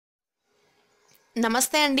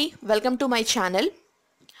నమస్తే అండి, welcome to my channel.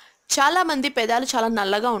 చాలా మంది పెదాలు చాలా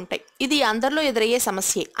నల్లగా ఉంటాయి. ఇది అందరిలో ఎదురయ్యే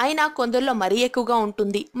సమస్యే. అయినా కొందరిలో మరీ ఎక్కువగా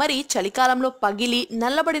ఉంటుంది. మరి చలికాలంలో పగిలి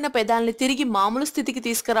నల్లబడిన పెదాలని తిరిగి మామూలు స్థితికి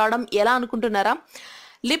తీసుకురావడం ఎలా అనుకుంటున్నారా?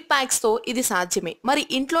 లిప్ ప్యాక్స్తో ఇది సాధ్యమే. మరి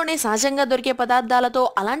ఇంట్లోనే సహజంగా దొరికే పదార్థాలతో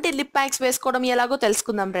అలాంటి లిప్ ప్యాక్స్ వేసుకోవడం ఎలాగో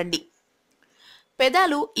తెలుసుకుందాం రండి.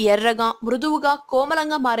 పెదాలు ఎర్రగా మృదువుగా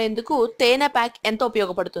కోమలంగా మారేందుకు తేనె ప్యాక్ ఎంతో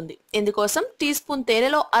ఉపయోగపడుతుంది. ఇందుకోసం టీ స్పూన్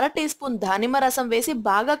తేనెలో అర టీ స్పూన్ దానిమ్మ రసం వేసి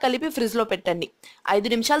బాగా కలిపి ఫ్రిడ్జ్ లో పెట్టండి.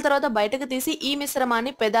 5 నిమిషాల తర్వాత బయటకు తీసి ఈ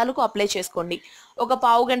మిశ్రమాన్ని పెదాలకు అప్లై చేసుకోండి. ఒక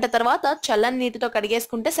పావు గంట తర్వాత చల్లని నీటితో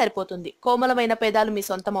కడిగేసుకుంటే సరిపోతుంది. కోమలమైన పెదాలు మీ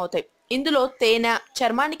సొంతం అవుతాయి. ఇందులో తేనె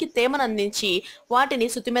చర్మానికి తేమను అందించి వాటిని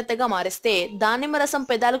శుతిమెత్తగా మారిస్తే దానిమ్మ రసం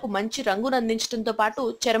పెదాలకు మంచి రంగును అందించడంతో పాటు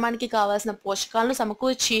చర్మానికి కావాల్సిన పోషకాలను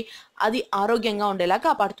సమకూర్చి అది ఆరోగ్యంగా ఉండేలా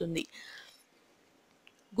కాపాడుతుంది.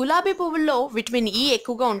 గులాబీ పువ్వుల్లో విటమిన్ ఇ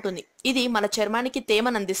ఎక్కువగా ఉంటుంది. ఇది మన చర్మానికి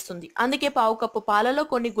తేమను అందిస్తుంది. అందుకే పావు కప్పు పాలలో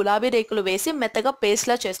కొన్ని గులాబీ రేకులు వేసి మెత్తగా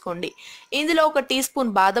పేస్ట్లా చేసుకోండి. ఇందులో ఒక టీ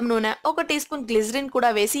స్పూన్ బాదం నూనె, ఒక టీ స్పూన్ గ్లిజరిన్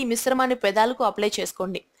కూడా వేసి ఈ మిశ్రమాన్ని పెదాలకు అప్లై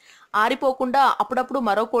చేసుకోండి. ఆరిపోకుండా అప్పుడప్పుడు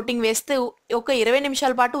మరో కోటింగ్ వేస్తూ ఒక 20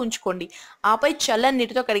 నిమిషాల పాటు ఉంచుకోండి. ఆపై చల్లని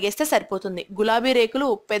నీటితో కడిగేస్తే సరిపోతుంది. గులాబీ రేకులు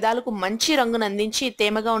పెదాలకు మంచి రంగును అందించి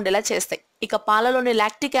తేమగా ఉండేలా చేస్తాయి. ఇక పాలలోని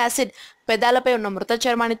లాక్టిక్ యాసిడ్ పెదాలపై ఉన్న మృత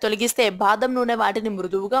చర్మాన్ని తొలగిస్తే బాదం నూనె వాటిని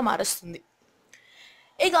మృదువుగా మారుస్తుంది.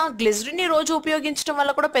 ఇక గ్లిజరిన్ ని రోజు ఉపయోగించడం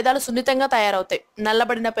వల్ల కూడా పెదాలు సున్నితంగా తయారవుతాయి.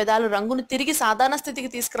 నల్లబడిన పెదాలు రంగును తిరిగి సాధారణ స్థితికి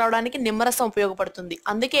తీసుకురావడానికి నిమ్మరసం ఉపయోగపడుతుంది.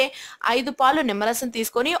 అందుకే 5 పాలు నిమ్మరసం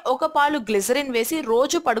తీసుకొని 1 పాలు గ్లిజరిన్ వేసి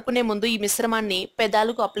రోజు పడుకునే ముందు ఈ మిశ్రమాన్ని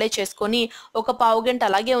పెదాలకు అప్లై చేసుకొని ఒక పావు గంట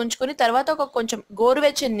అలాగే ఉంచుకొని తర్వాత ఒక కొంచెం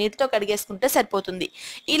గోరువెచ్చని నీటితో కడిగేసుకుంటే సరిపోతుంది.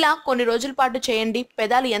 ఇలా కొన్ని రోజుల పాటు చేయండి.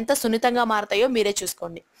 పెదాలు ఎంత సున్నితంగా మారతాయో మీరే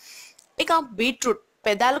చూసుకోండి. ఇక బీట్రూట్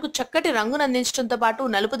పెదాలకు చక్కటి రంగును అందించడంతో పాటు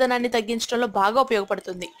నలుపుదనాన్ని తగ్గించడంలో బాగా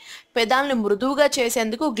ఉపయోగపడుతుంది. పెదాలను మృదువుగా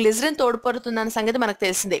చేసేందుకు గ్లిజరిన్ తోడ్పడుతుందన్న సంగతి మనకు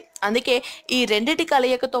తెలిసిందే. అందుకే ఈ రెండిటి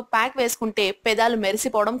కలయికతో ప్యాక్ వేసుకుంటే పెదాలు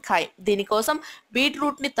మెరిసిపోవడం ఖాయం. దీనికోసం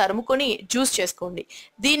బీట్రూట్ ని తరుముకొని జ్యూస్ చేసుకోండి.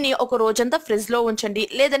 దీన్ని ఒక రోజంతా ఫ్రిడ్జ్ లో ఉంచండి,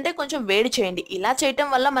 లేదంటే కొంచెం వేడి చేయండి. ఇలా చేయటం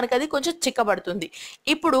వల్ల మనకు అది కొంచెం చిక్కబడుతుంది.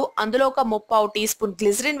 ఇప్పుడు అందులో ఒక 1/4 టీ స్పూన్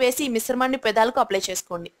గ్లిజరిన్ వేసి ఈ మిశ్రమాన్ని పెదాలకు అప్లై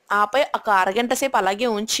చేసుకోండి. ఆపై ఒక అరగంట సేపు అలాగే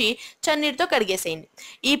ఉంచి చన్నీటితో కడిగేసేయండి.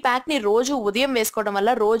 ఈ ప్యాక్ ని రోజు ఉదయం వేసుకోవడం వల్ల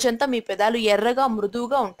రోజంతా మీ పెదాలు ఎర్రగా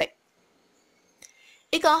మృదువుగా ఉంటాయి.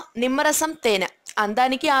 ఇక నిమ్మరసం తేనె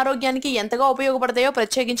అందానికి ఆరోగ్యానికి ఎంతగా ఉపయోగపడతాయో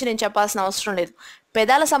ప్రత్యేకించి నేను చెప్పాల్సిన అవసరం లేదు.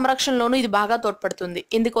 పెదాల సంరక్షణలోనూ ఇది బాగా తోడ్పడుతుంది.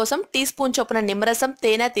 ఇందుకోసం టీ స్పూన్ చొప్పున నిమ్మరసం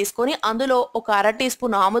తేనె తీసుకొని అందులో ఒక అర టీ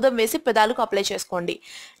స్పూన్ ఆముదం వేసి పెదాలకు అప్లై చేసుకోండి.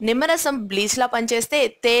 నిమ్మరసం బ్లీచ్ లా పనిచేస్తే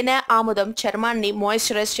తేనె ఆముదం చర్మాన్ని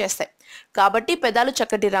మాయిశ్చరైజ్ చేస్తాయి. కాబట్టి పెదాలు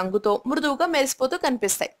చక్కటి రంగుతో మృదువుగా మెరిసిపోతూ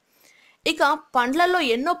కనిపిస్తాయి. ఇక పండ్లల్లో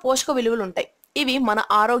ఎన్నో పోషక విలువలు ఉంటాయి. ఇవి మన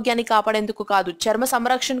ఆరోగ్యాన్ని కాపాడేందుకు కాదు, చర్మ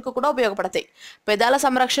సంరక్షణకు కూడా ఉపయోగపడతాయి. పెదాల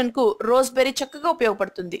సంరక్షణకు రోజ్బెర్రీ చక్కగా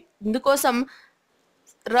ఉపయోగపడుతుంది. ఇందుకోసం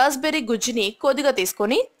రాస్బెర్రీ గుజ్జుని కొద్దిగా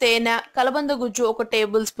తీసుకొని తేనె కలబంద గుజ్జు 1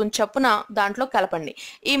 టేబుల్ స్పూన్ చొప్పున దాంట్లో కలపండి.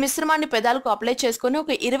 ఈ మిశ్రమాన్ని పెదాలకు అప్లై చేసుకొని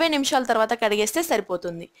ఒక 20 నిమిషాల తర్వాత కడిగేస్తే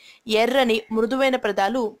సరిపోతుంది. ఎర్రని మృదువైన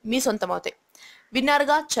పెదాలు మీ సొంతమవుతాయి.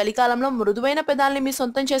 విన్నారుగా, చలికాలంలో మృదువైన పెదాలని మీ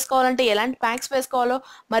సొంతం చేసుకోవాలంటే ఎలాంటి ప్యాక్స్ వేసుకోవాలో.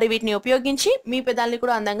 మరి వీటిని ఉపయోగించి మీ పెదాలని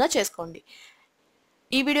కూడా అందంగా చేసుకోండి.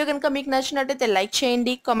 ఈ వీడియో కనుక మీకు నచ్చినట్లయితే లైక్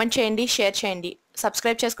చేయండి, కామెంట్ చేయండి, షేర్ చేయండి,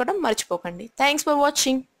 సబ్స్క్రైబ్ చేసుకోవడం మర్చిపోకండి. Thanks for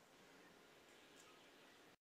watching.